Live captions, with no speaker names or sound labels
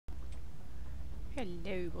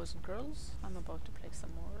Hello boys and girls, I'm about to play some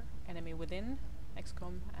more Enemy Within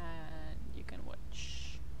XCOM and you can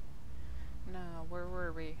watch. Now, where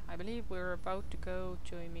were we? I believe we're about to go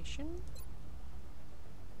to a mission.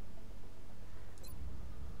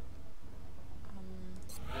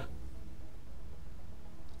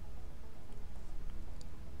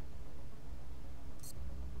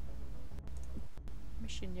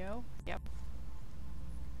 Mission, yo. Yep.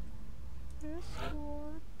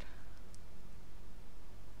 Escort.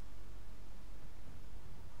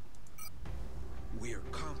 We are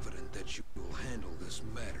confident that you will handle this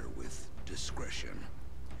matter with discretion.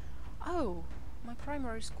 Oh, my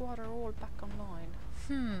primary squad are all back online.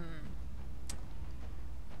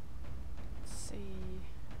 Let's see.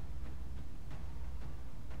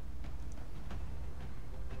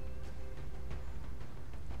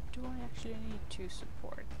 Do I actually need to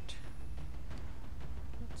support?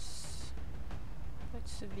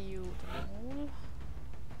 Let's view them all.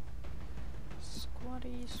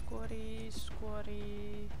 Squatty, squatty,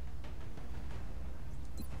 squatty.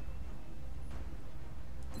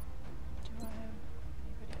 Do I have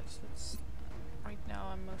anybody else? Right now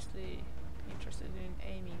I'm mostly interested in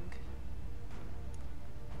aiming.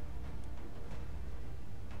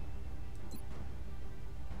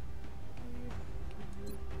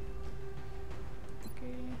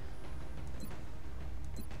 Okay.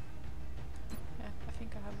 Yeah, I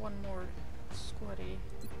think I have one more squatty.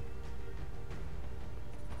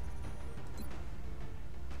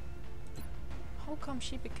 How come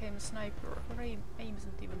she became a sniper? Her aim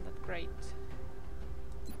isn't even that great.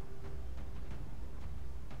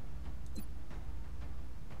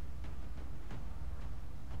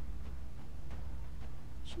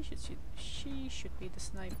 She should be the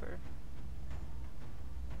sniper.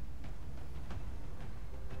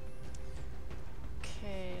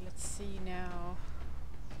 Okay, let's see now.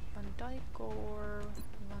 Van Dyke or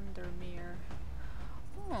Vandermeer?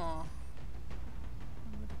 Oh,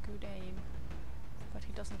 one with a good aim. But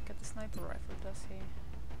he doesn't get the sniper rifle, does he?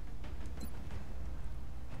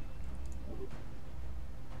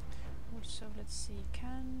 Also, let's see,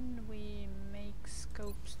 can we make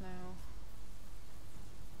scopes now?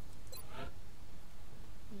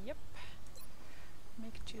 Yep.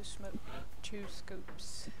 Make two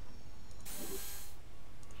scopes.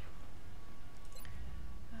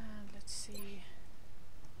 And let's see.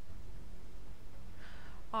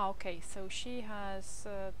 Ah, okay, so she has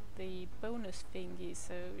the bonus thingy,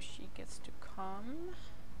 so she gets to come.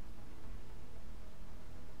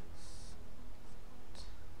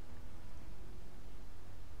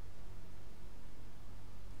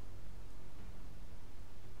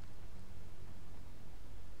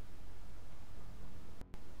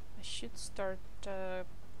 I should start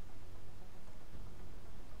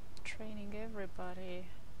training everybody,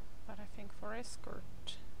 but I think for escort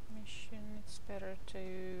mission it's better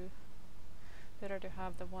to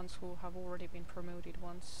have the ones who have already been promoted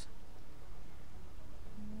once.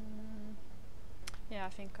 Yeah, I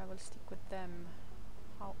think I will stick with them.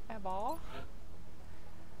 However,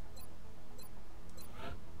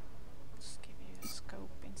 let's give you a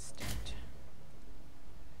scope instead.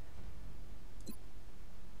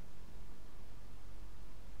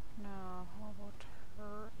 Now, how about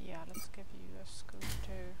her? Yeah, let's give you a scope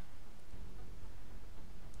too.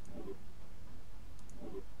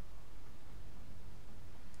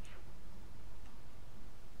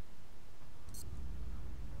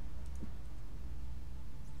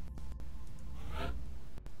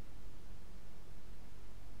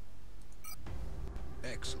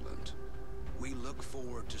 Excellent. We look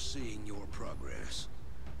forward to seeing your progress.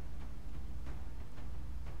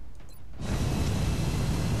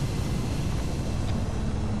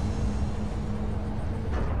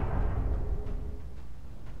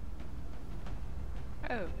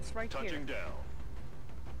 Oh, it's right here. Touching down.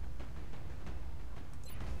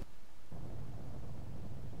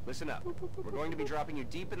 Listen up. We're going to be dropping you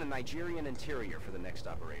deep in the Nigerian interior for the next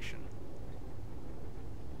operation.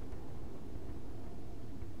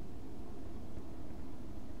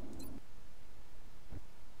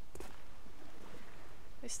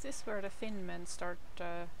 Is this where the thin men start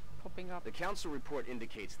popping up? The council report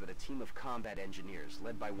indicates that a team of combat engineers,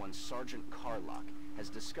 led by one Sergeant Carlock, has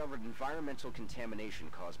discovered environmental contamination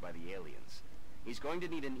caused by the aliens. He's going to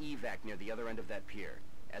need an evac near the other end of that pier.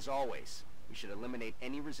 As always, we should eliminate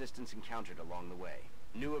any resistance encountered along the way.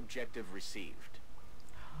 New objective received.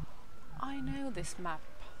 I know this map.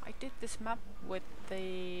 I did this map with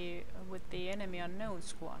the enemy unknown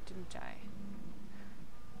squad, didn't I?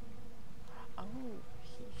 Oh,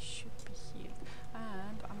 he should be healed.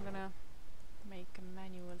 And I'm gonna make a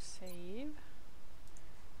manual save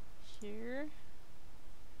here.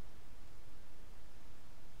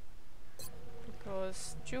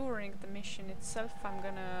 the mission itself. I'm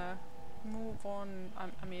gonna move on.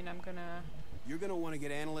 I mean, I'm gonna... You're gonna want to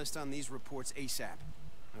get analysts on these reports ASAP.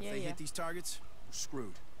 If they hit these targets, we're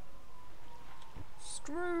screwed.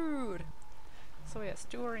 Screwed! So yes,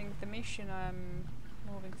 during the mission I'm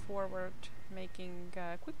moving forward, making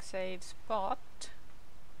quick saves, but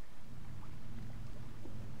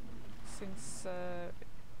since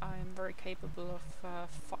I am very capable of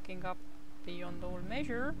fucking up beyond all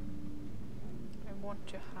measure, I want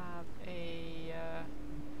to have a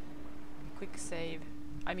quick save.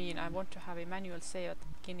 I mean, I want to have a manual save at the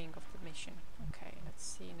beginning of the mission. Okay, let's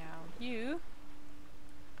see now. You...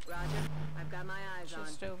 Roger. I've got my eyes on.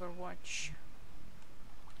 Just Overwatch.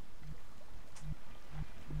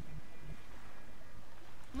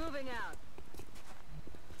 Moving out.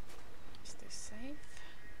 Is this safe?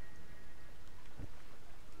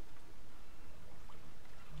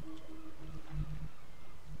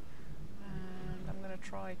 And I'm gonna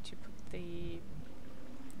try to put the...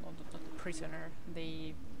 well, not the prisoner,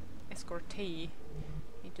 the escortee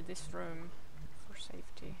into this room for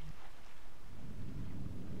safety.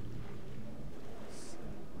 So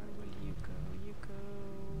where will you go? You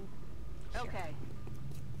go... Okay.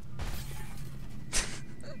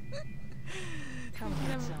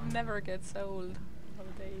 Never gets old. How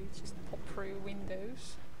they just pop through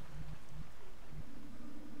windows.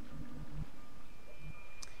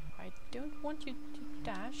 I don't want you to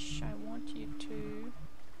dash. I want you to...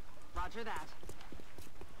 Roger that.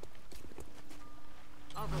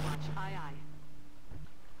 Overwatch, aye aye.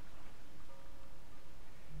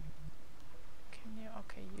 Can you?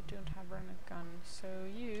 Okay, you don't have run a gun, so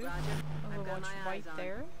you Roger. I've got Overwatch my right eyes on.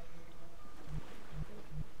 there.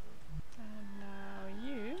 And now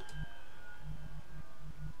you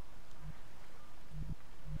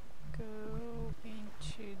go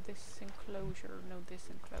into this enclosure. No, this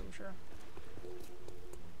enclosure.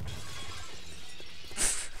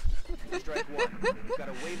 Strike one. We've got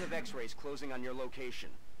a wave of X-rays closing on your location.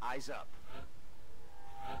 Eyes up.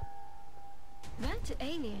 That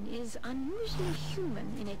alien is unusually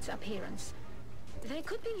human in its appearance. They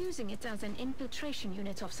could be using it as an infiltration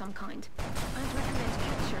unit of some kind. I'd recommend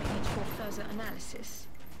capturing it for further analysis.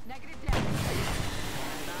 Negative damage.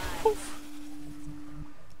 Poof!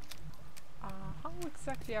 How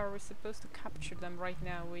exactly are we supposed to capture them right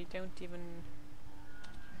now? We don't even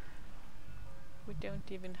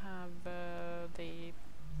have the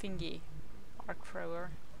thingy, arc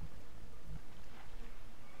thrower.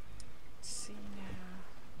 Let's see now.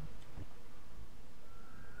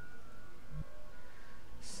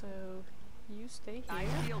 So you stay Eyes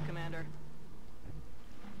here. peeled, Commander.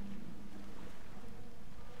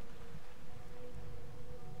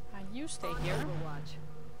 And you stay On here. Overwatch.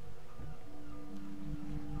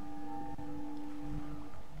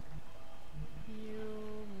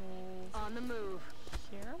 You move On the move.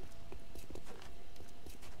 here.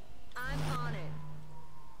 I'm on it.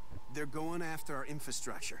 They're going after our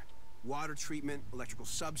infrastructure. Water treatment, electrical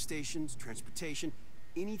substations, transportation,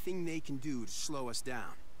 anything they can do to slow us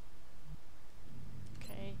down.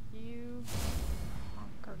 Okay, you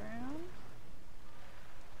hunker down.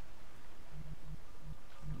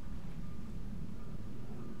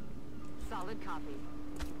 Solid copy.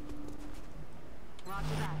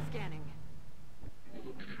 Roger that. Scanning.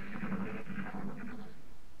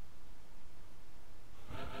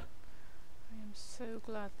 I am so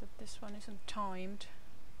glad that this one isn't timed.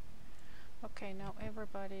 Okay, now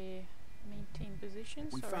everybody maintain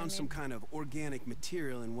positions. We or I found some mean- kind of organic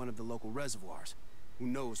material in one of the local reservoirs. Who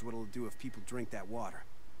knows what it'll do if people drink that water.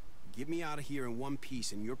 Get me out of here in one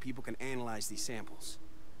piece and your people can analyze these samples.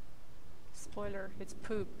 Spoiler, it's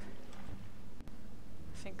poop.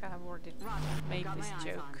 I think I have already Roger. made Got my this eyes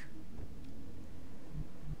joke.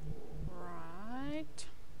 Right.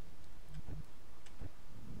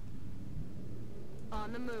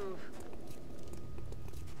 On the move.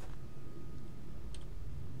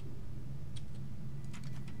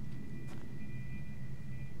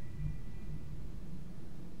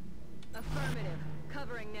 Affirmative.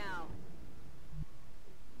 Covering now.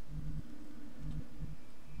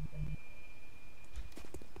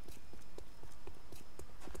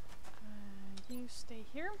 You stay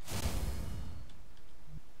here.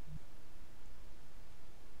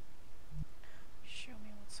 Show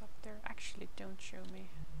me what's up there. Actually, don't show me.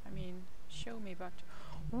 I mean, show me, but...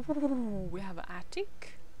 Ooh, we have an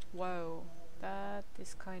attic? Whoa, that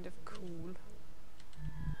is kind of cool.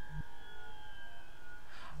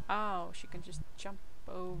 Oh, she can just jump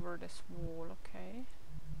over this wall, okay.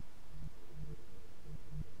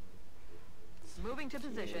 Moving to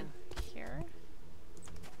position. Here.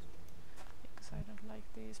 Because I don't like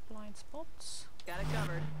these blind spots. Got it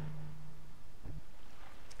covered.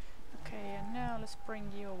 Okay, and now let's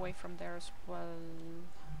bring you away from there as well.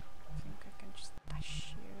 I think I can just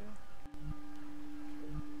dash you.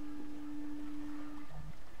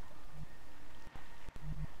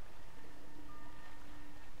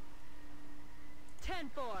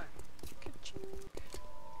 10-4. Ka-ching.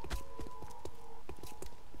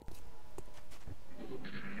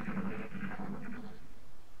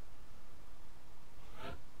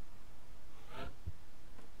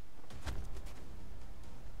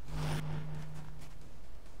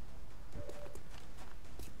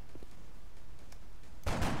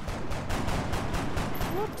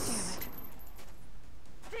 Whoops.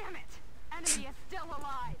 Damn it! Enemy is still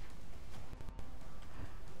alive.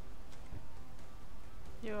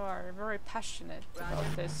 You are very passionate Roger.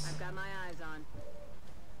 about this. I've got my eyes on.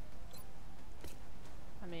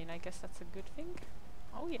 I mean, I guess that's a good thing.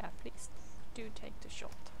 Oh yeah, please do take the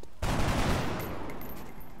shot.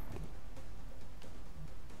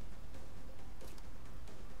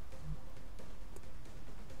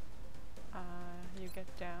 You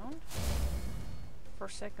get down. For a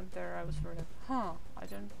second there I was sort of, I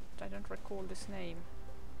don't recall this name.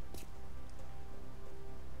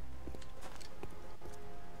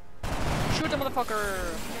 Shoot the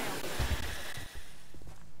motherfucker!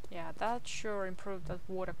 Yeah, that sure improved that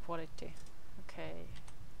water quality. Okay.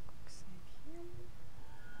 Quick save here.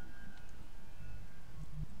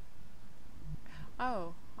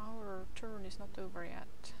 Oh, our turn is not over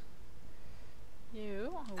yet.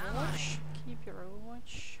 You, Overwatch. Keep your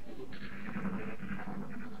Overwatch.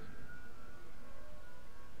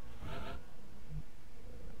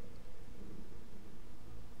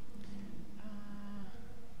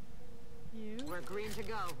 You. We're green to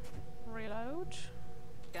go. Reload.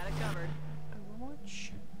 Got it covered.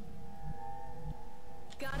 Overwatch.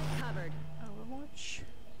 Got it covered. Overwatch.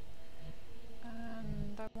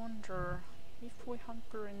 And I wonder if we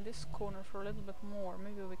hunker in this corner for a little bit more,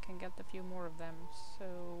 maybe we can get a few more of them.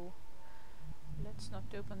 So let's not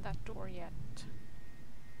open that door yet.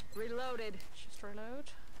 Reloaded. Just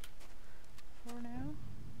reload for now.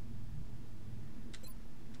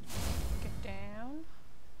 Get down.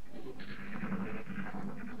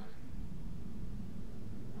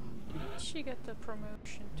 Did she get the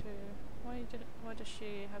promotion too? Why does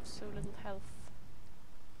she have so little health?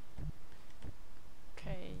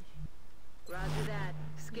 Okay. Roger that.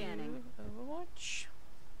 Scanning. You, Overwatch.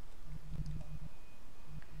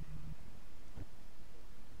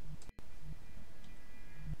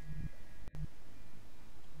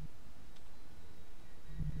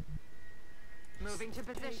 Moving to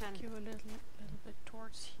position. Take you a little bit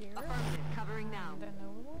towards here. Affirmative. Covering now. And then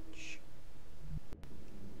Overwatch.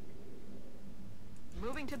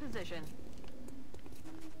 Moving to position.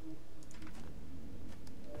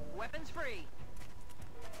 Weapons free.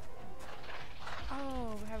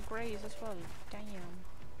 Oh, we have greys as well. Damn.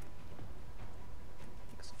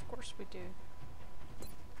 Because of course we do.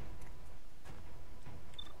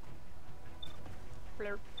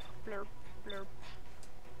 Blurp, blurp, blurp.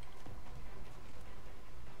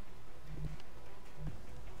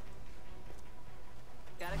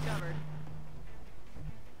 Got it covered.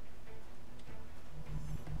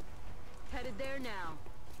 Headed there now.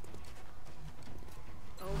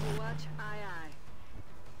 Overwatch, aye aye.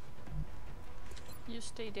 You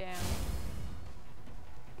stay down.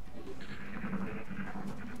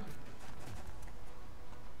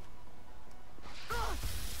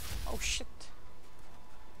 Oh shit.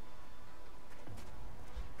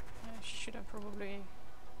 I should have probably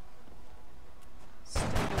stayed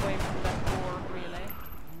away from that door, really.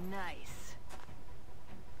 Nice.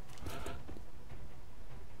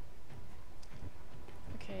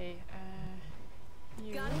 Okay,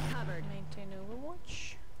 you Got it covered. maintain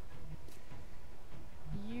Overwatch.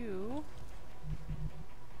 You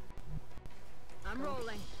I'm go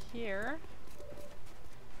rolling. here.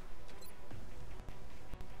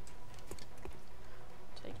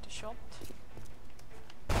 Take the shot.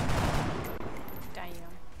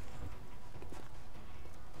 Damn.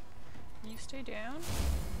 You stay down.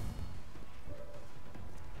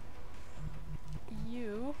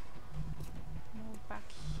 You move back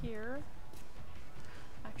here.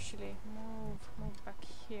 Actually, move back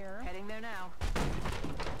here. Heading there now.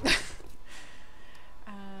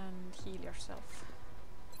 And heal yourself.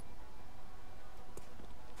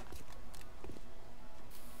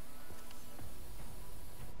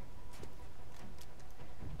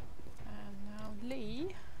 And now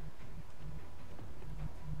Lee.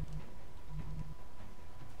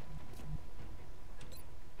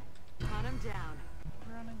 Hunt him down.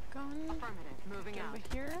 Run and gun. Affirmative. Moving Get out. over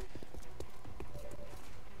here.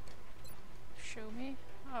 Show me.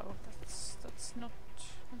 Oh, that's not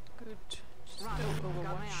Not good. Just Roger, do got my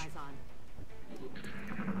Overwatch. eyes on.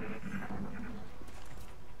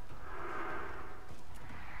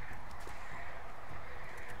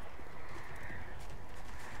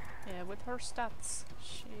 Yeah, with her stats,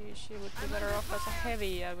 she would be better off as a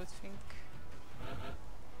heavy, I would think.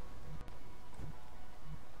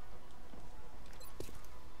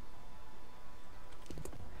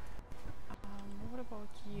 What about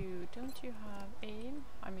you? Don't you have aim?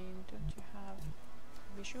 I mean, don't you have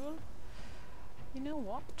visual? You know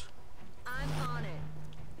what? I'm on it.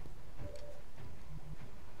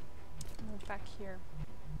 Move back here.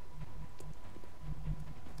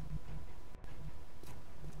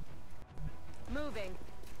 Moving.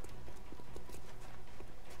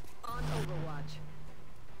 On Overwatch.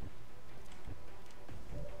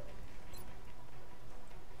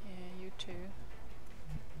 Yeah, you too.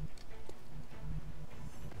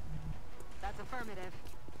 That's affirmative.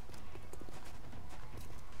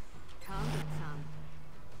 Come get some.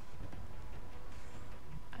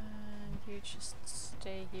 And you just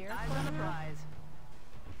stay here Eyes for on the now. prize.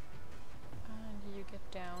 And you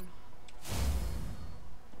get down.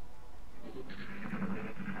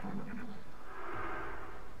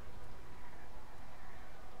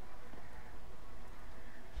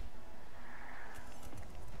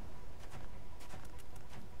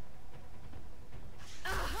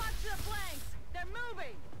 Hot to the flanks! They're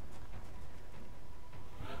moving!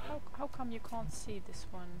 How come you can't see this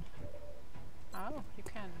one? Oh, you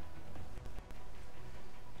can.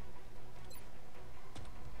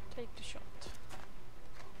 Take the shot.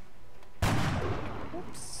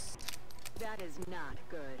 Oops. That is not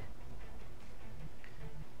good.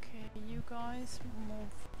 Okay, you guys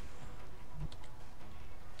move.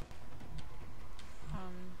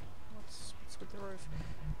 What's with the roof?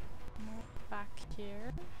 Move back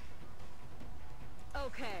here.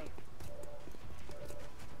 Okay.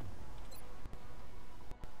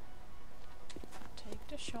 Take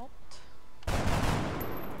the shot.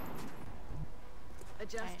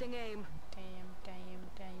 Adjusting aim. Damn.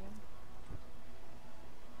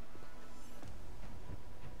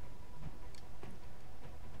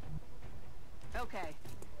 Okay.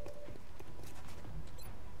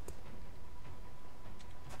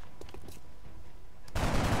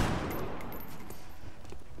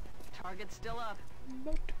 Target's still up.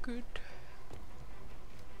 Not good.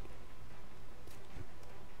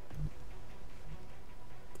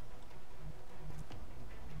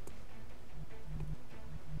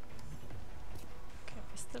 Okay,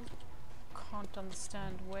 I still can't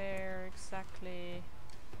understand where exactly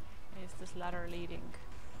is this ladder leading.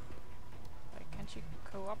 Like, can't you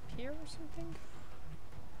go up here or something?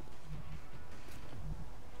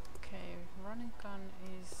 Okay, running gun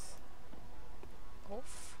is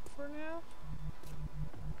off for now.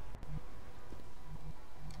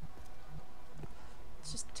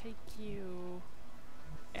 Let's just take you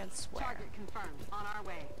elsewhere. Target confirmed. On our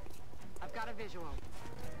way. I've got a visual.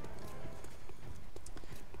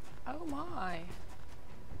 Oh my!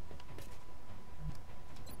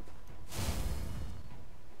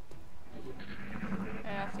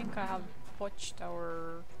 Yeah, I think I have watched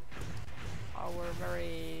our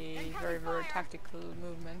very tactical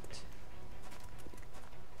movement.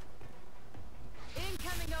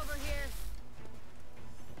 Incoming over here.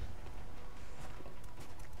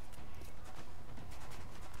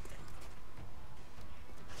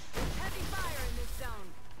 Heavy fire in this zone.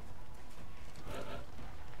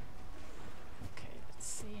 Okay, let's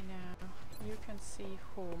see now. You can see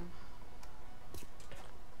whom.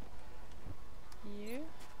 You.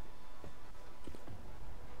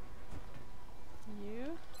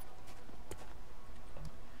 You.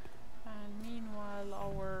 And meanwhile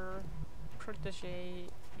our protege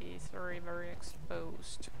is very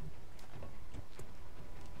exposed.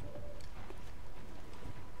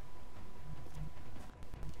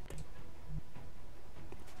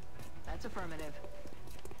 That's affirmative.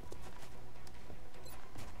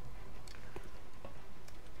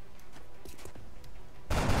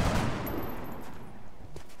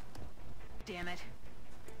 Damn it.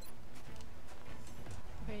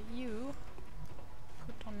 Okay, you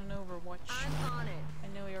put on an overwatch. I'm on it. I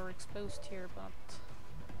know you're exposed here, but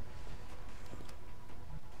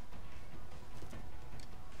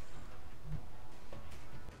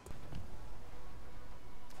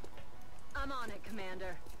I'm on it,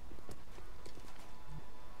 Commander.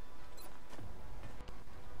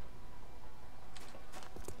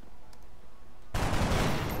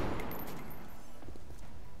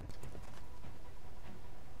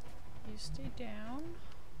 you stay down.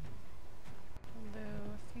 Although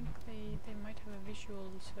I think they might have a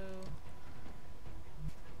visual, so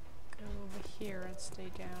go over here and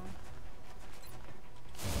stay down.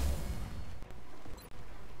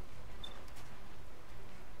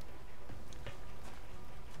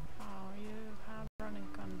 Oh, you have run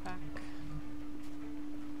and gun back.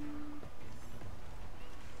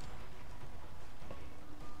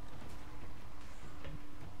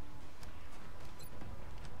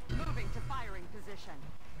 Moving to firing position.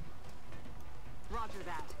 Roger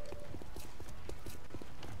that.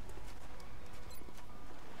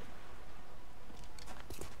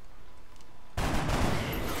 Not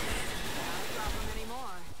a problem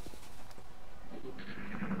anymore.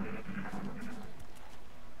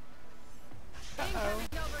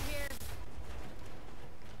 Incoming over here.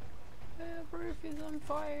 The roof is on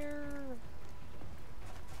fire!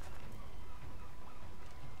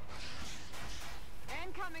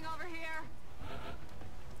 Incoming over here.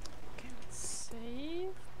 Okay, let's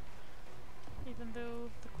save. Even though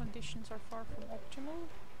the conditions are far from optimal.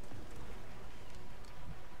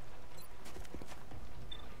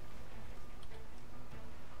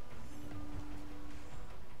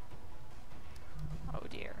 Oh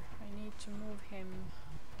dear, I need to move him.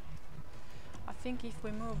 I think if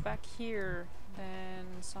we move back here,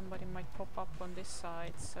 then somebody might pop up on this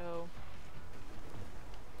side, so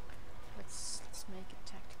let's make it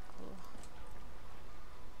tactical.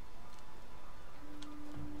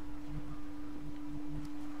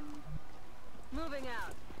 Moving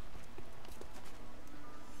out.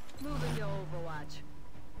 Moving to Overwatch.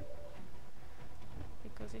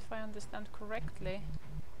 Because if I understand correctly,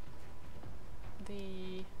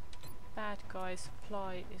 the bad guy's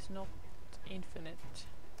supply is not infinite.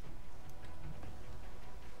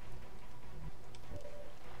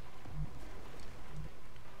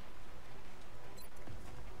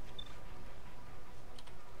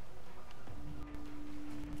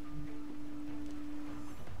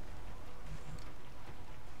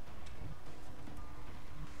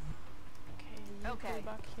 Okay, you go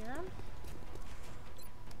back here.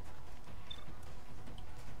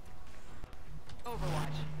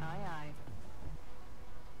 Overwatch. Aye, aye.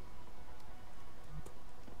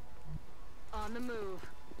 On the move.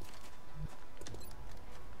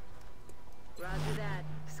 Roger that.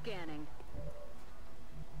 Scanning.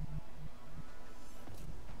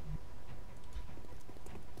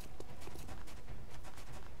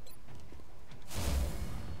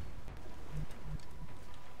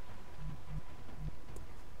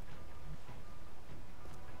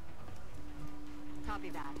 Copy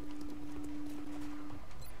that.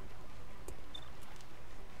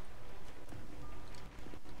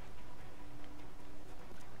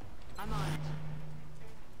 I'm on it.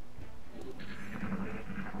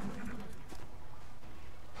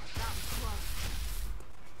 That was close.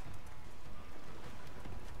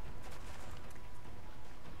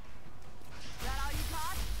 That all you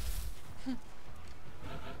caught?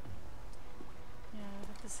 Yeah, but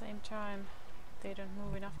at the same time, they don't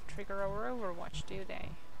move enough to trigger our Overwatch, do they?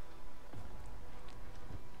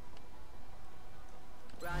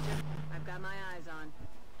 Roger. I've got my eyes on.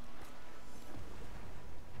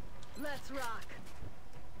 Let's rock.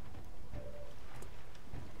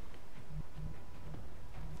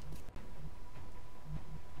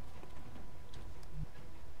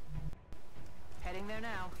 Heading there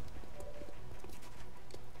now.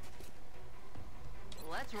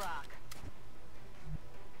 Let's rock.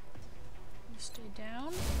 You stay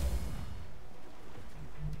down.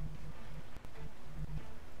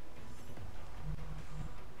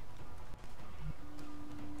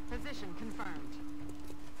 Position confirmed.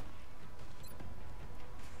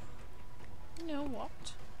 You know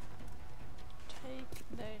what? Take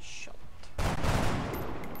the shot.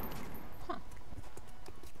 Huh.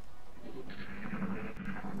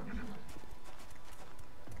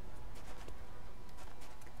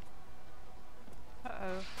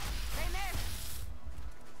 Uh-oh. They missed!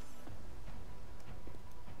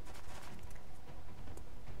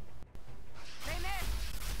 They missed!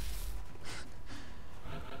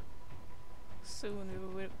 Soon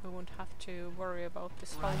we won't have to worry about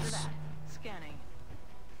this Roger house. that. Scanning.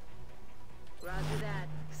 Roger that.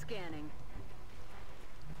 Scanning.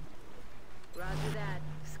 Roger that.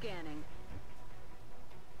 Scanning.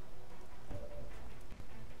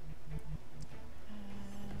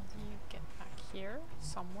 You get back here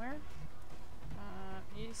somewhere.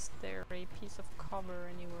 Is there a piece of cover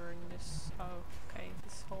anywhere in this? Oh, okay,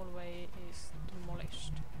 this hallway is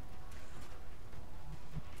demolished.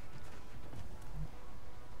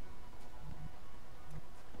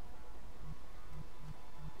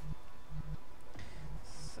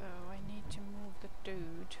 So I need to move the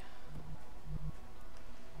dude.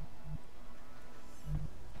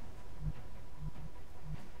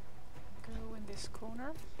 Go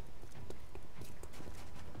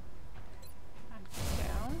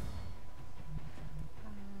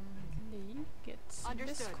It's in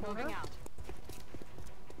this Understood. corner. Moving out.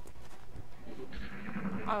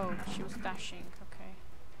 Oh, she was dashing. Okay.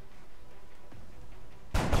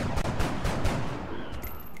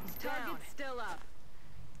 Target still up.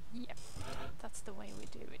 Yep, that's the way we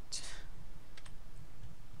do it.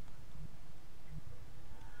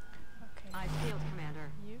 Okay. Eyes peeled,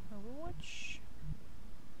 Commander. You Overwatch.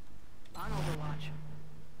 On Overwatch.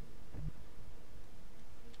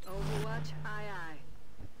 Overwatch, aye aye.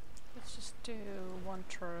 Let's just do one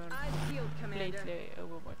turn. Eyes peeled, Commander. Completely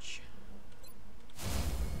Overwatch.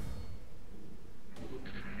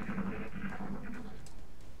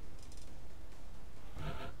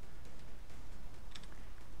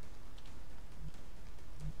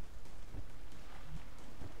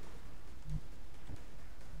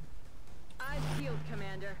 Eyes peeled,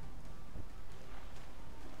 Commander.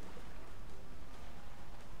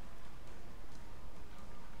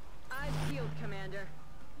 Eyes peeled, Commander.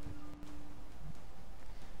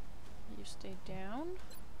 You stay down.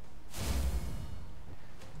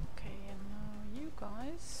 Okay, and now you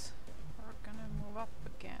guys are gonna move up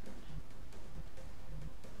again.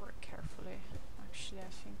 Very carefully. Actually,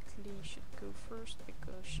 I think Lee should go first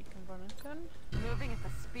because she can run and gun. Moving at the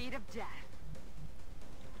speed of death.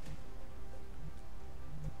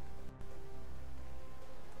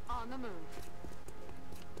 On the move.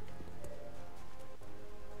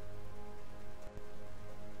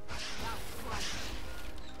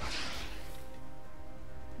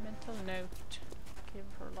 Mental note. Give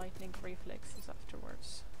her lightning reflexes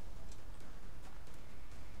afterwards.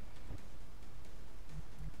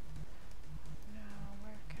 Now,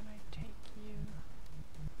 where can I take you?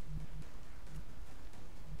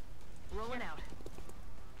 Rolling out.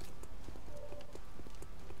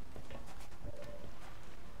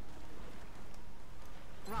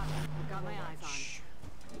 Roger. Got my eyes on. Overwatch.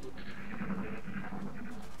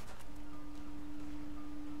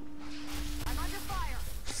 I'm under fire.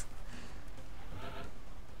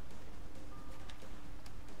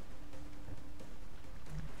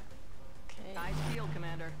 Okay, Eyes peeled,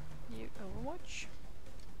 Commander. you Overwatch.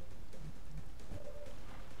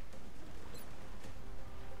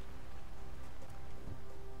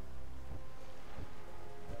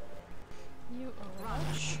 You Overwatch.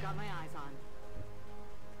 Roger. Got my eyes on.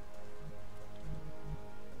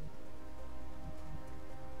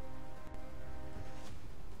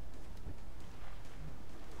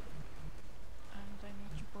 And I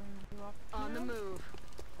need to bring you up On the now. move.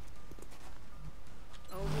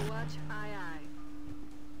 Overwatch, aye aye.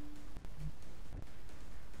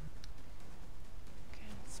 Okay,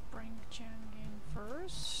 let's bring Chang in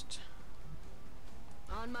first.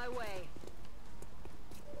 On my way.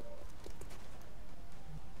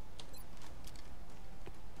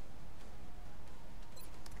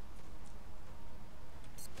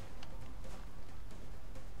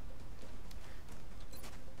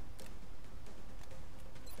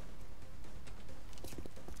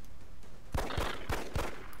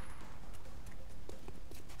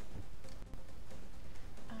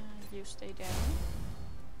 You stay down.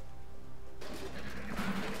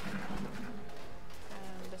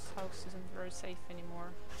 And this house isn't very safe anymore.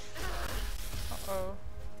 Uh-oh.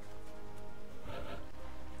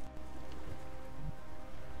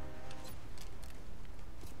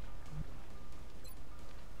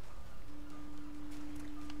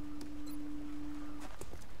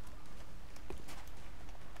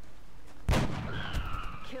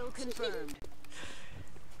 Kill confirmed.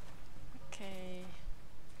 Okay,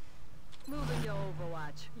 Moving to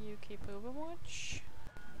Overwatch. you keep Overwatch.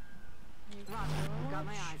 You keep Roger. Got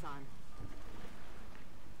my Overwatch. eyes on.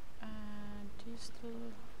 And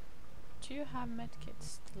do you have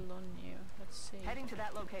medkits still on you? Let's see. Heading to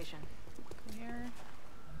that location. Go here.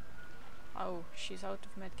 Oh, she's out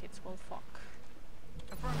of medkits. Well, fuck.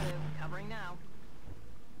 Affirmative. Covering now.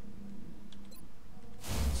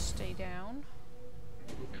 Stay down.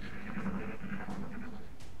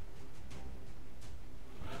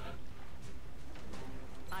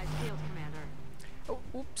 Eyes peeled, Commander. Oh,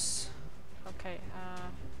 oops. Okay,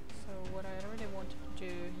 so what I really wanted to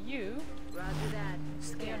do, you Roger that.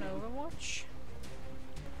 stay on Scanning. Overwatch.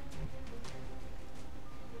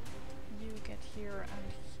 You get here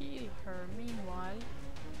and heal her meanwhile.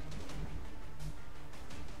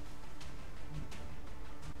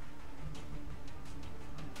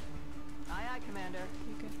 Aye aye, Commander.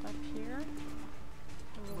 You get up here.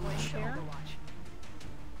 Moving Overwatch to here. Overwatch.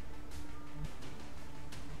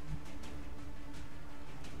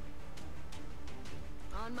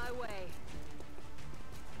 On my way.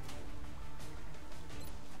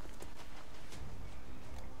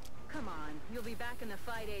 Come on, you'll be back in the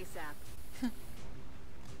fight ASAP.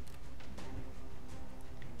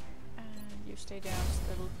 stay down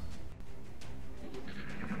still.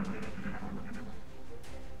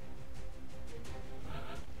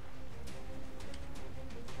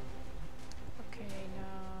 Okay,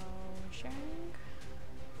 now Zhang.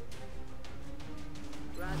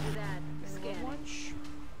 Roger that. Scanning. Overwatch.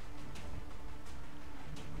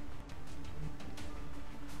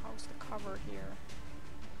 How's the cover here?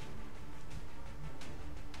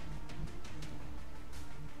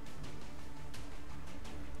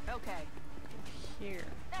 Okay. Here.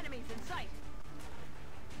 Enemies in sight.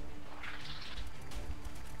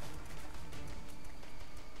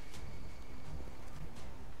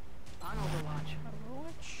 On Overwatch.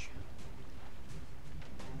 Overwatch.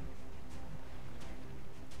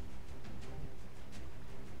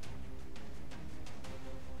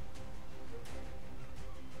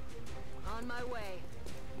 On my way.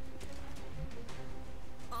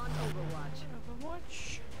 On Overwatch.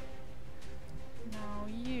 Overwatch. Now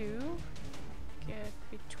you get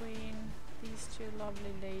between these two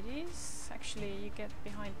lovely ladies. Actually, you get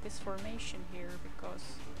behind this formation here because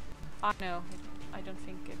no, I don't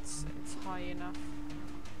think it's high enough.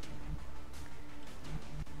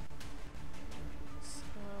 So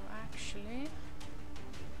actually,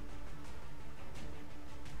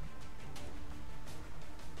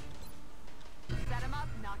 Set him up,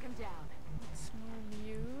 knock him down. let's move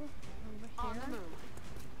you over On the here. move.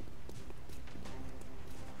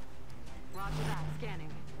 Roger that. Scanning.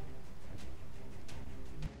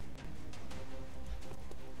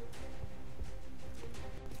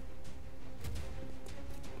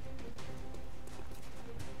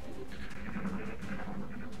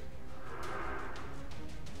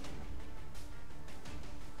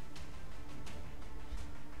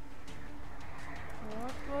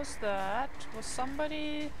 What was that? Was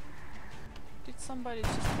somebody... Did somebody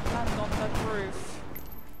just land on that roof?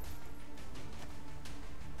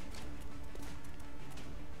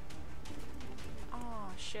 Ah,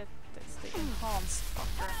 shit, that's the enhanced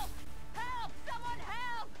fucker. Help! Help! Someone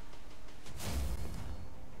help!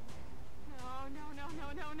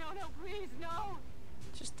 No, please, no!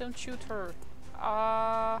 Just don't shoot her.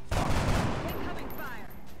 Incoming fire!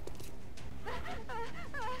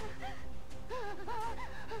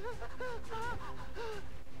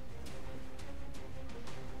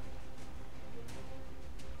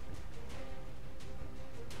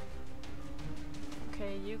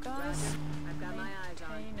 Okay, you guys. Roger. I've got my eyes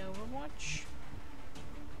on. Maintain Overwatch.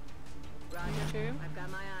 Roger. You too. I've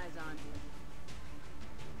got my eyes on.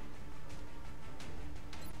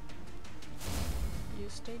 You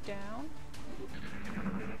stay down.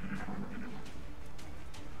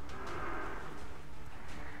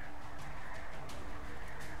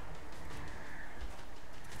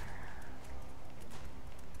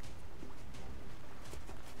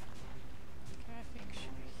 Okay, I think she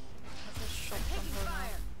has a shot from Taking her now.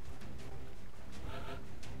 fire!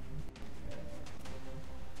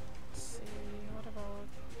 Let's see, what about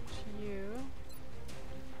you?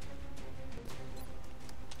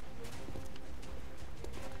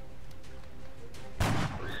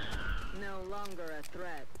 No longer a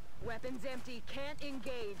threat. Weapons empty. Can't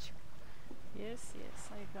engage. Yes, yes,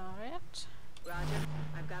 I got it. Roger.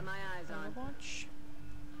 I've got my eyes on. Overwatch.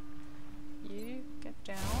 You get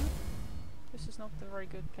down. This is not the very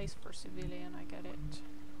good place for civilian, I get it.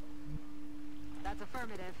 That's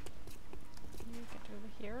affirmative. You get over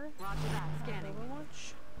here. Roger that. Scanning.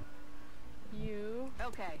 Overwatch. You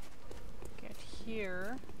Okay. get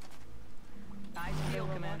here. Eyes field,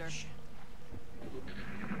 Commander. Overwatch.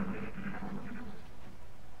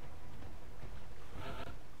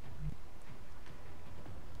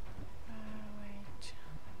 Wait.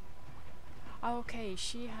 Oh, okay,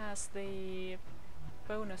 she has the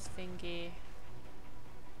bonus thingy.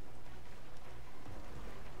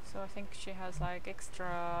 So I think she has like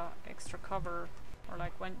extra cover, or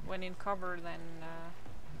like when in cover, then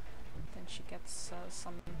she gets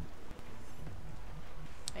some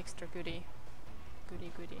extra goodie.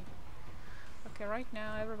 Okay, right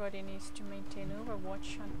now everybody needs to maintain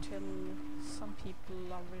Overwatch until some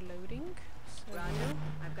people are reloading. So Roger.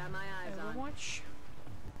 I've got my eyes on. Overwatch,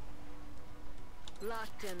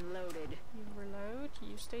 Locked and loaded. you reload,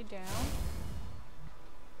 you stay down,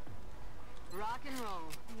 Rock and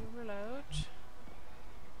roll. you reload,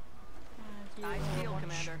 and you Eyes field, Overwatch.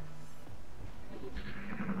 Commander.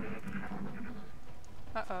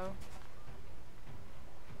 Uh-oh.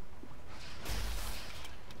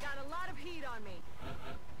 Got a lot of heat on me.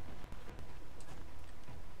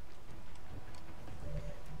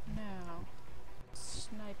 Now,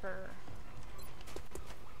 sniper.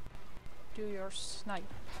 Do your snipe.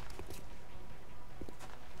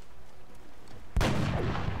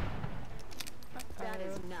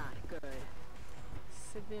 good.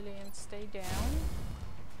 Civilians, stay down.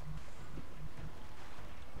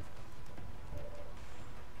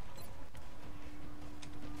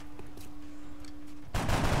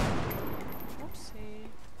 Oopsie.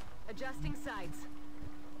 Adjusting sights.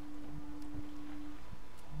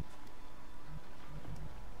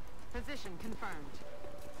 Position confirmed.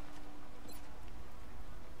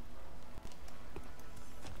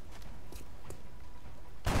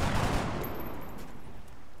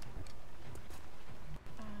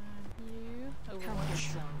 You. Come get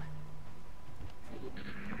Overwatch. some.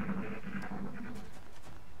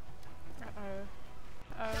 Uh-oh.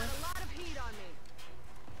 Got a lot of heat on me.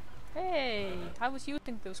 Hey! I was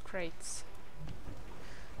using those crates.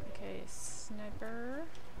 Okay, sniper.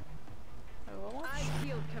 Overwatch. Eyes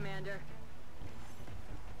peeled, Commander.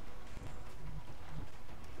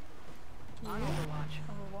 On You. Overwatch.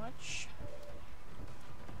 Overwatch.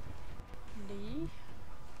 Lee.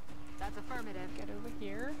 That's affirmative. Get over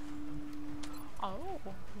here. Oh,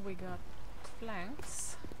 we got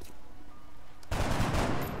flanks.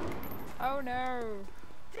 Oh no!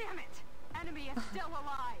 Damn it! Enemy is still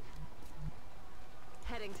alive.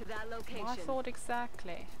 Heading to that location. I thought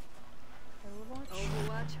exactly. Overwatch.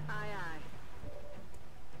 Overwatch, aye aye.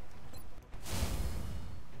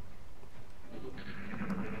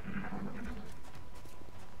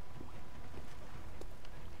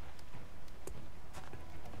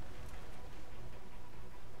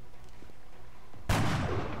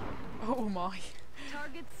 Oh my!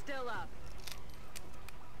 Target still up.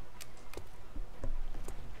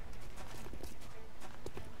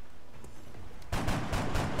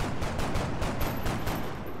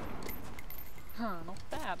 Huh, not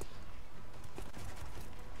bad.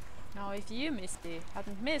 Now if you, Misty,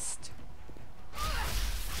 hadn't missed.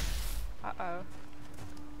 Uh-oh.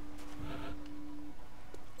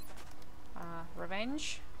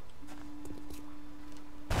 Revenge?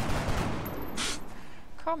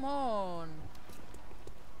 Come on!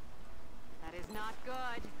 That is not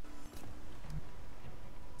good.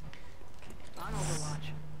 Okay, On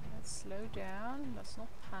Overwatch. let's slow down, let's not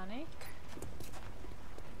panic.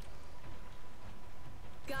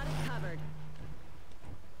 Got it covered.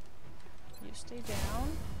 You stay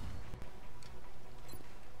down.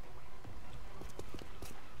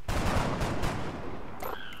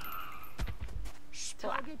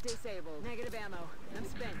 Splat. Target disabled. Negative ammo. I'm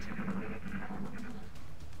spent.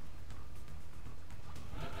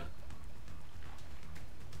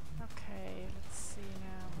 Okay, let's see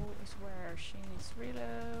now who is where. She needs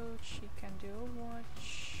reload, she can do a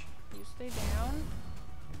watch. You stay down.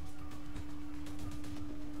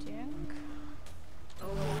 Ding.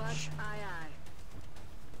 Overwatch, aye aye.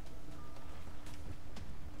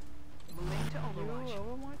 Moving to Overwatch. You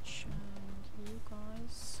Overwatch and you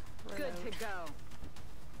guys reload. Good to go.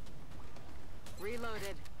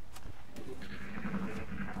 Reloaded.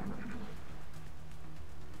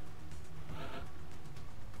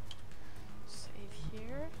 Save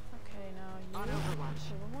here. Okay, now you On Overwatch.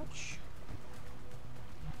 Overwatch.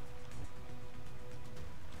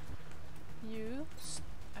 You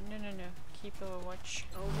no. Keep Overwatch.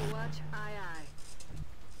 Overwatch, aye aye.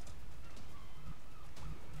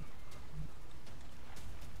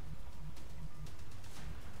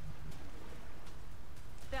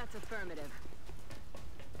 That's affirmative.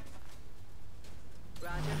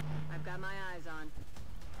 Roger. I've got my eyes on.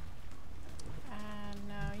 And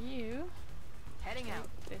now you Heading out.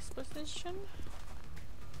 this position.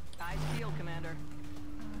 Eyes peeled, Commander.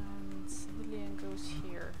 And civilian goes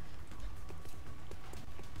here.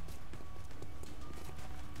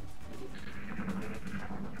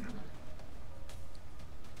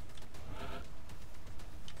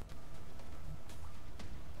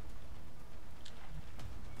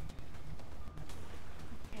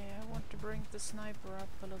 Okay, I want to bring the sniper up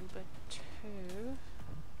a little bit too.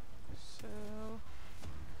 So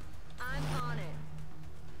I'm on it.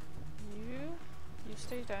 you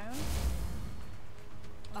stay down.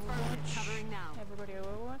 Affirmative. Overwatch. Covering now. Everybody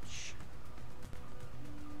Overwatch.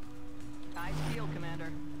 Eyes peeled, Commander.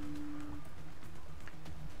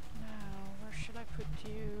 Now, where should I put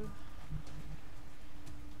you?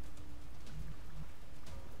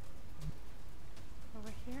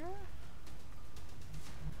 Over here?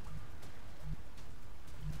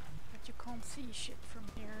 But you can't see shit from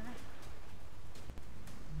here.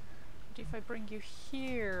 But if I bring you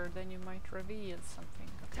here, then you might reveal something.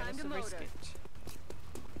 Okay, Time let's to risk motor. it.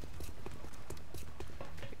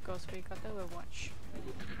 Because we got Overwatch.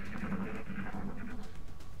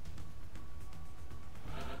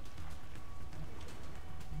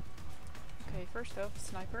 Okay, first off,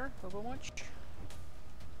 sniper, Overwatch.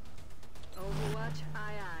 Overwatch,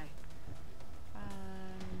 aye aye.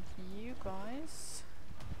 you guys.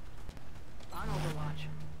 On Overwatch.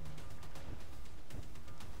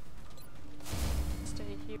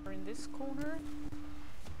 Stay here in this corner. And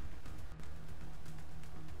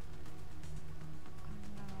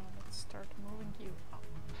now let's start moving you up.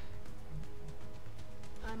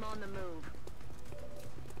 I'm on the move.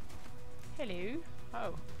 Hello.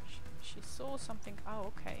 Oh, she saw something.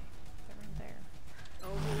 Oh, okay. They're in there.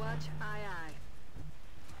 Overwatch, aye aye.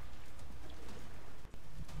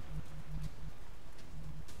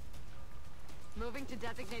 Moving to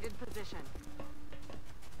designated position.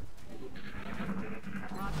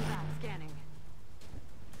 Roger that, scanning.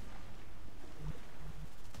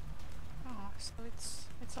 Ah, so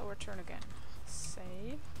it's our turn again.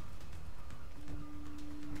 Save.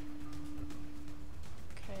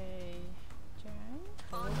 Okay, Jen.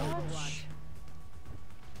 On Overwatch.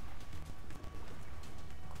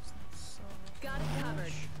 So Got it covered.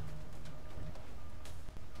 much.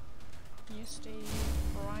 You stay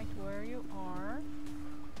right where you are.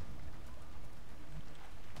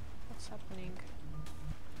 What's happening?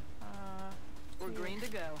 We're green to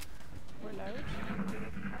go. Reload.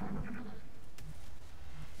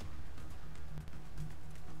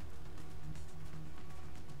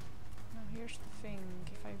 Now here's the thing,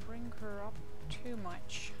 if I bring her up too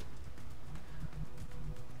much...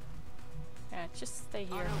 Yeah, just stay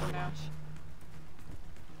here for now.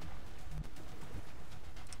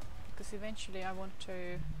 Because eventually I want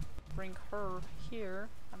to bring her here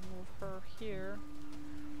and move her here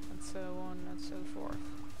and so on and so forth.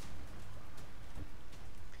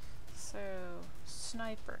 So,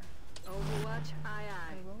 sniper. Overwatch, aye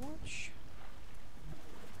aye. Overwatch.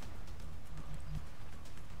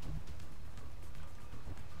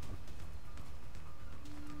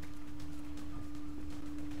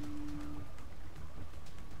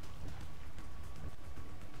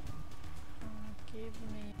 Give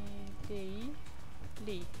me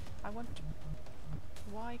Lee. I want to...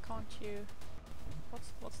 Why can't you...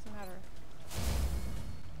 What's the matter?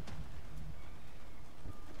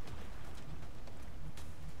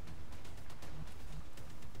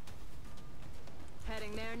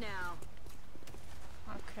 Heading there now.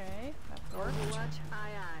 Okay, that worked. Overwatch,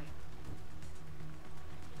 aye aye.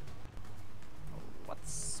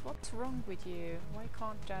 What's wrong with you? Why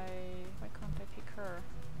can't I pick her?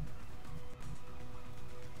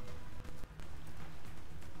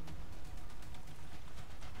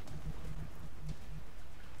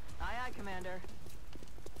 Aye aye, Commander.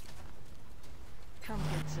 Come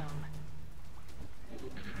get some.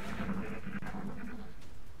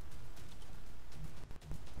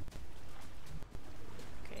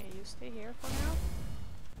 Okay, you stay here for now.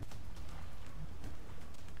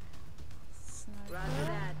 Sniper. Roger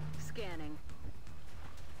that. Scanning.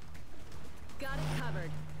 Got it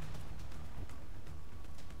covered.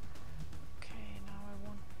 Okay, now I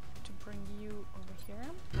want to bring you over here.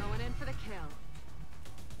 Going in for the kill.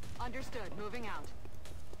 Understood. Moving out.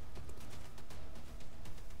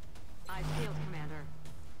 Eyes peeled, Commander.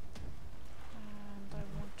 And I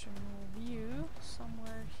want to move you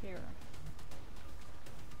somewhere here.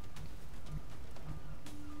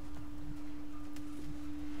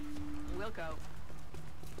 Wilco.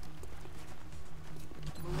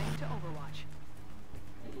 Moving to Overwatch.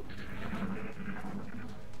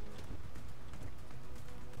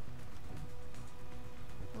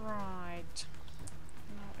 Right.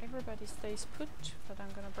 Now everybody stays put, but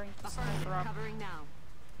I'm gonna bring the Affirmative. sniper up. Covering now.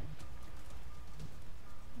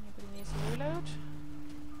 Anybody needs a reload?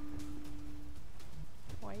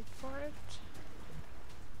 Wait for it.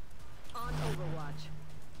 On Overwatch.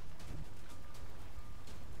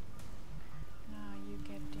 Now you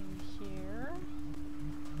get in here.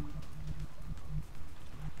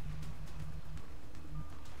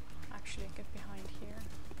 Actually, get behind here.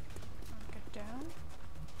 I'll get down.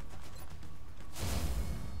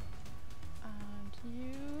 And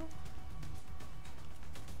you...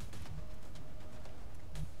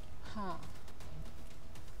 Huh.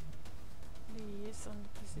 Lee is on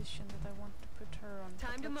the position that I want to put her on.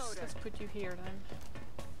 Time but to motor. let's put you here then.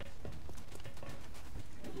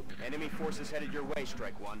 Enemy forces headed your way,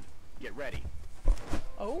 Strike One. Get ready.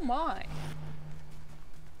 Oh my!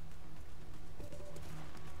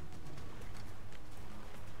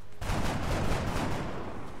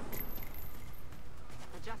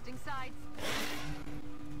 Adjusting sights.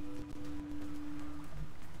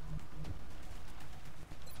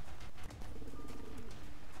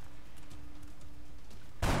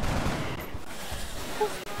 No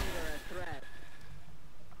longer a threat.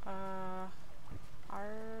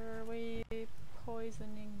 Are we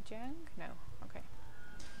poisoning Jang? No. Okay.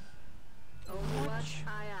 Overwatch,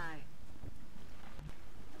 aye aye.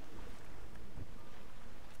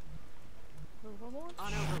 Overwatch.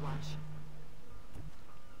 On Overwatch.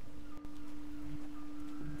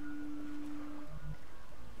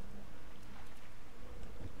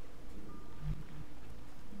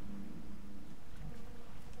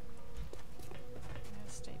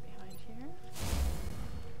 Stay behind here.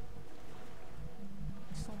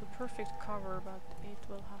 It's not the perfect cover, but it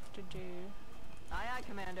will have to do. Aye, aye,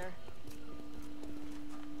 Commander.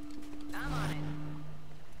 I'm on it.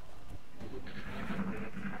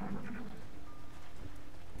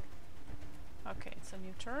 Okay, it's a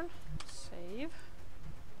new turn. Save.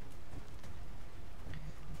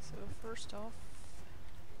 So first off,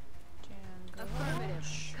 Django.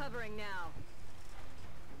 Affirmative. Covering now.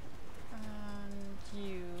 And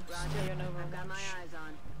you Roger. stay on Overwatch. I've got my eyes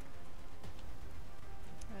on.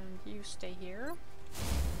 And you stay here.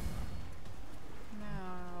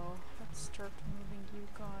 Now, let's start moving you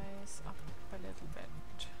guys up a little bit.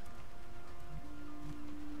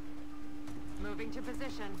 Moving to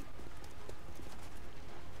position.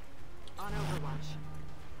 On Overwatch.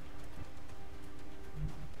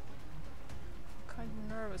 I'm kind of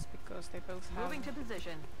nervous because they both have Moving to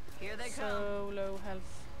position. Here they come. so low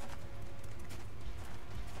health.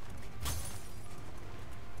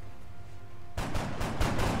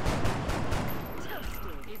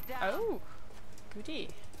 Toasted. He's down. Oh, goody.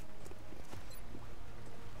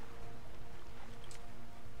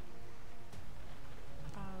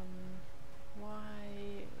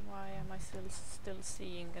 Why am I still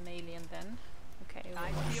seeing an alien then? Okay, I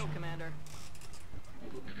Overwatch. feel, Commander.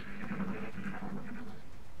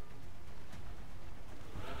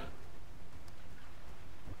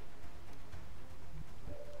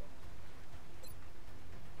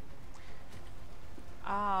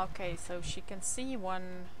 Ah, okay, so she can see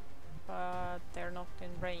one, but they're not in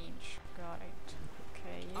range. Got it.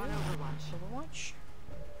 Okay, you. On Overwatch. Overwatch.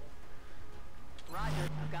 Roger.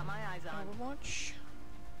 I've got my eyes on. Overwatch.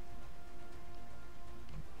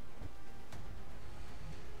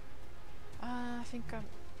 I think I'm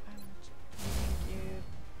leaving you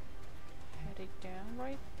heading down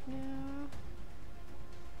right now.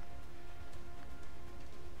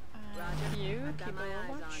 And Roger. you I've got keep my eyes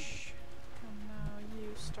on. Overwatch. And now you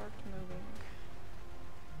start moving.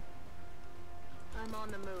 I'm on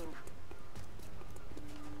the move.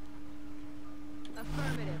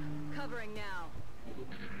 Affirmative. Covering now.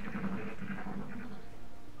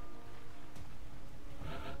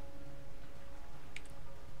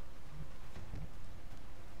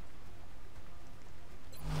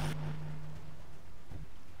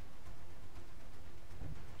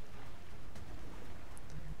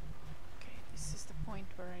 Okay, this is the point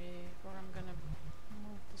where I'm gonna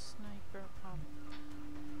move the sniper up.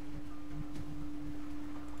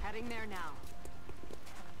 Heading there now.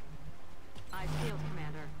 Eyes peeled,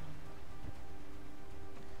 Commander.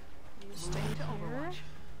 You stay Moving to here. Overwatch.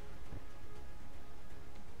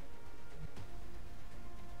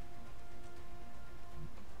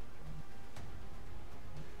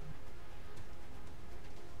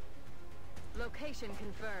 Location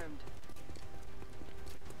confirmed.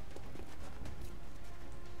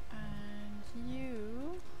 And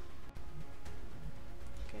you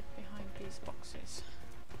get behind these boxes.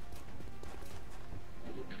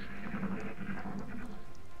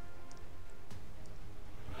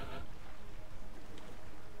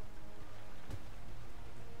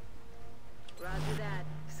 Roger that.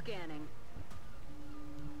 Scanning.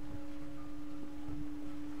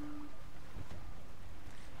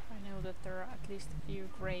 I know that there are at least a few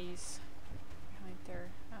greys behind there.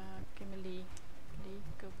 Give me Lee. Lee,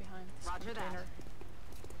 go behind this Roger that. container.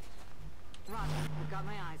 Roger. I've got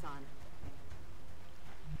my eyes on.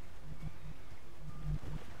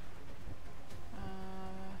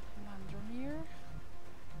 Vandermeer.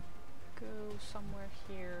 Go somewhere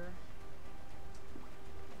here.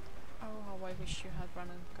 Oh, how I wish you had run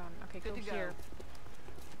and gun. Okay, Good go to go. here.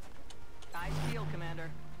 Eyes peeled, Commander.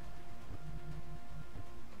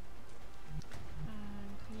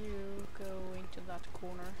 And you go into that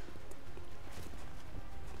corner.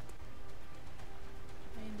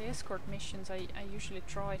 In the escort missions, I usually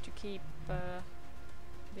try to keep the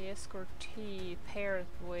escortee paired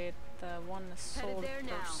with one assault there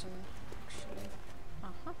now. person.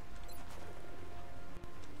 Actually,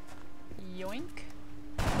 yoink.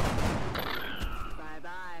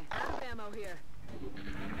 Bye-bye. Out of ammo here.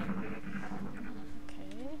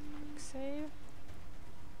 Okay, quick save.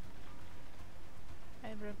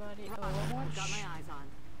 Everybody Roger. I've Overwatch. got my eyes on.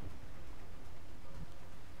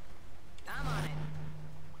 I'm on it.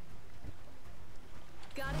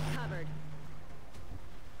 Got it covered.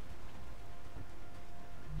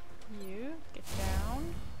 You get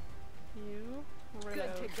down. You reload.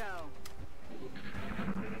 Good to go.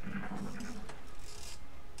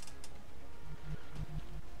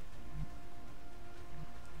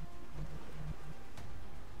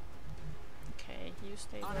 Okay, you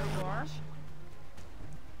stay where you are.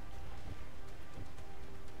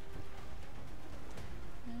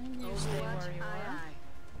 And you stay where you are.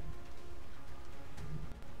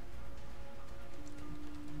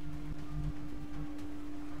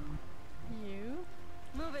 You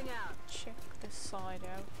Moving out. check this side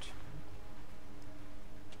out.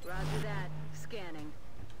 Roger that. Scanning.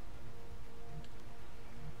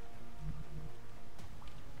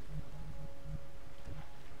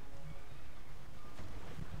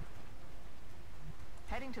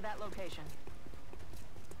 Heading to that location.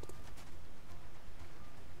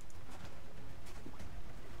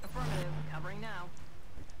 Affirmative. Covering now.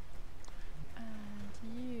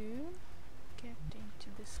 And you get into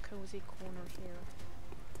this cozy corner here.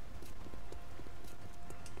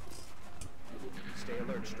 Stay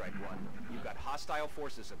alert, Strike One. You've got hostile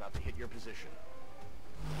forces about to hit your position.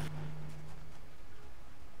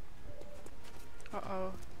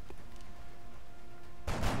 Uh-oh.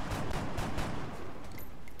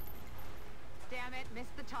 Damn it,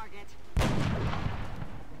 missed the target.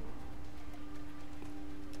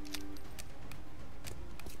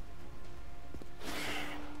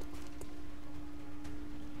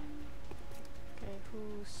 Okay,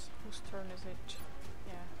 whose turn is it?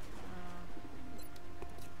 Yeah.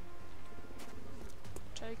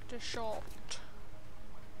 Take the shot.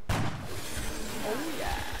 Oh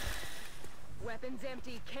yeah. Weapons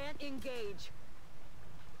empty. Can't engage.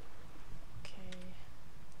 Okay.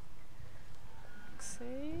 Quick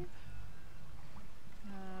save.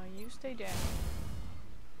 You stay down.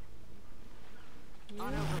 You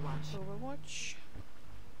On Overwatch. Overwatch.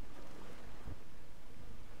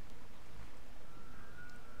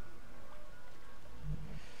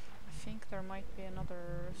 I think there might be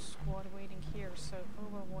another squad waiting here, so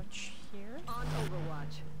Overwatch here. On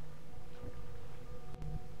Overwatch.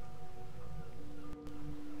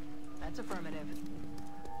 That's affirmative.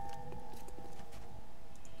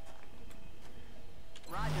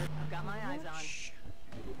 Roger. I've got my eyes on. Overwatch.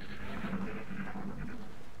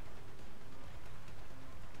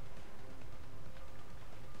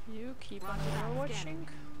 You keep on Roger that, overwatching. scanning.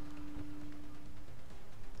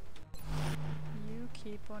 You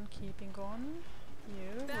keep on keeping on.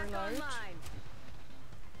 You Back reload. online.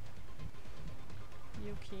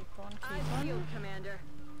 You keep on Eyes keep on. peeled, Commander.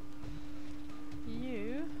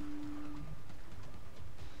 You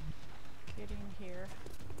get in here.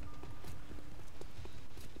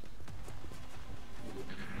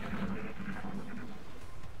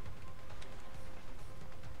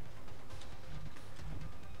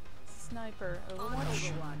 Sniper, On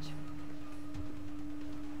Overwatch. Overwatch.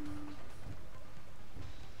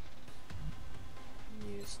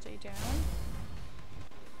 You stay down.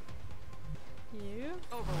 You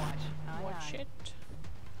Overwatch. Aye, watch aye. it.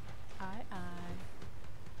 Aye.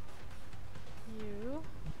 You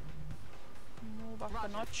move up Roger.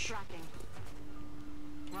 a notch. Tracking.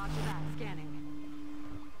 Roger that. Scanning.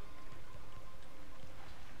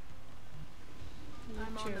 You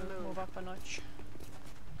I'm on too the move. move up a notch.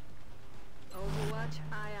 Overwatch.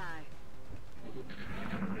 Aye, aye.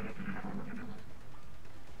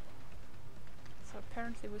 So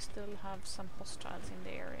apparently we still have some hostiles in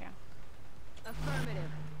the area.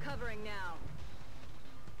 Affirmative. Covering now.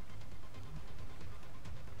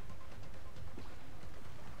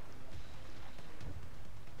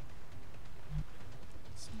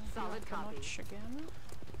 Let's move you Solid up a copy. notch again.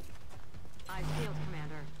 Eyes peeled,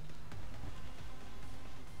 Commander.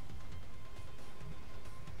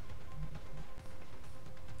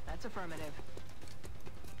 That's affirmative.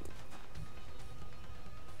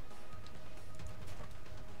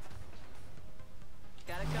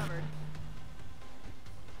 Got it covered.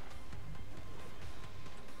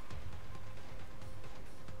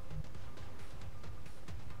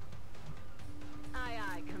 Aye,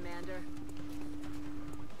 aye, Commander.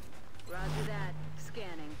 Roger that.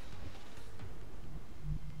 Scanning.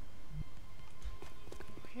 Go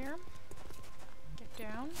here. Get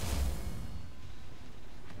down.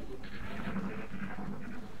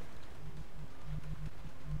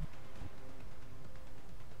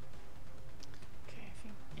 Okay, I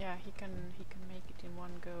think yeah he can make it in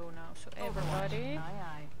one go now. So everybody, Overwatch. Aye,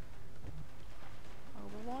 aye.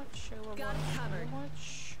 Overwatch, Overwatch, Got it covered.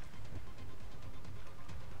 Overwatch.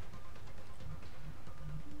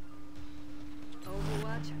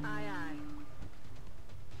 Overwatch. Aye, aye.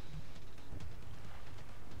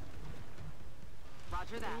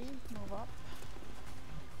 Roger that. Okay, move up.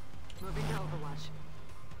 Moving to Overwatch.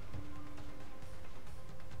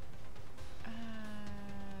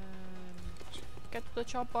 Get to the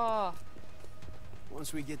chopper!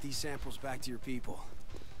 Once we get these samples back to your people,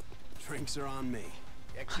 drinks are on me.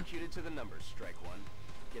 Executed to the numbers, Strike One.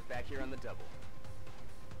 Get back here on the double.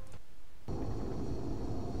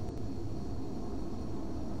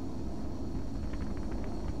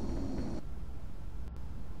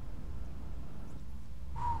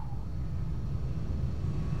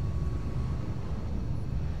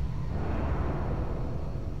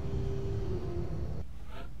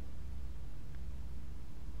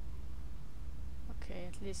 Okay,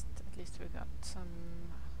 at least we got some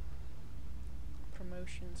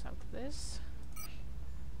promotions out of this.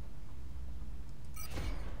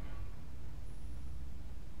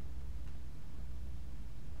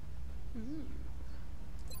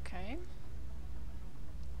 Okay.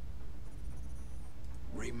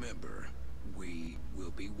 Remember, we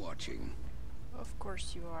will be watching. Of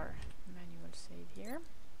course you are. Manual save here.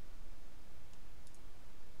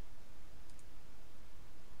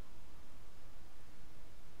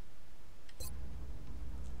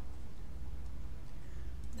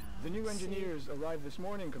 Now The new let's see. engineers arrived this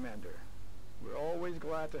morning, Commander. We're always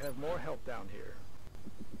glad to have more help down here.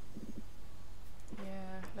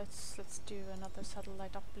 Yeah, let's do another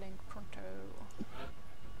satellite uplink pronto.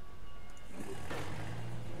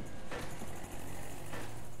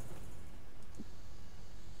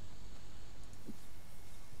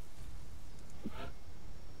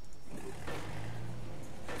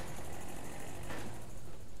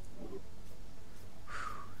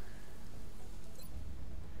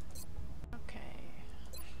 Okay,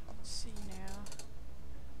 let's see now.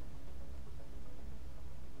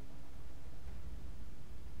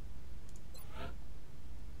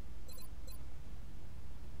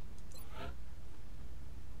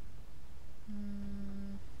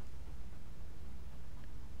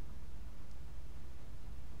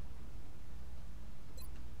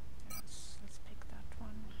 Yes, let's pick that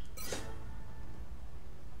one.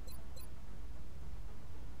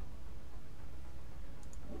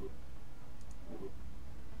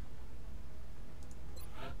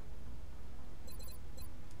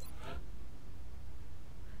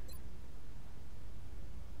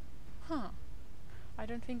 Huh. I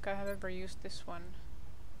don't think I have ever used this one.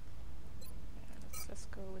 Yeah, let's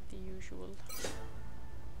go with the usual.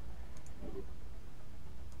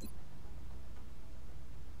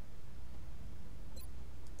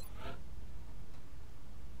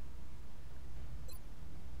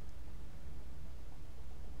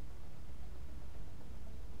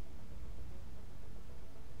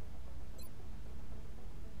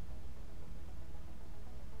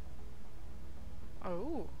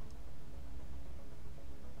 Oh.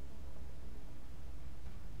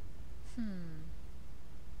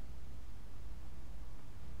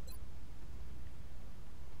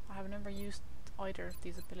 I have never used either of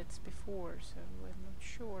these abilities before, so I'm not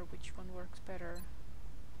sure which one works better.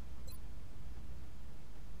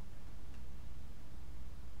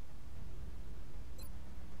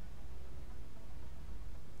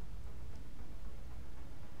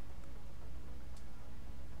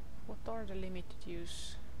 What are the limited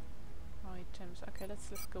use items? Okay, let's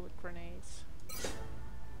go with grenades.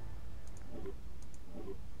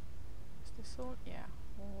 Is this all? Yeah,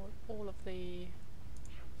 all of the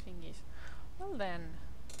thingies. Well then,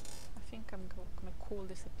 I think I'm gonna call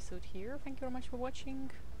this episode here. Thank you very much for watching.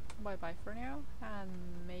 Bye bye for now, and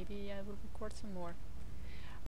maybe I will record some more.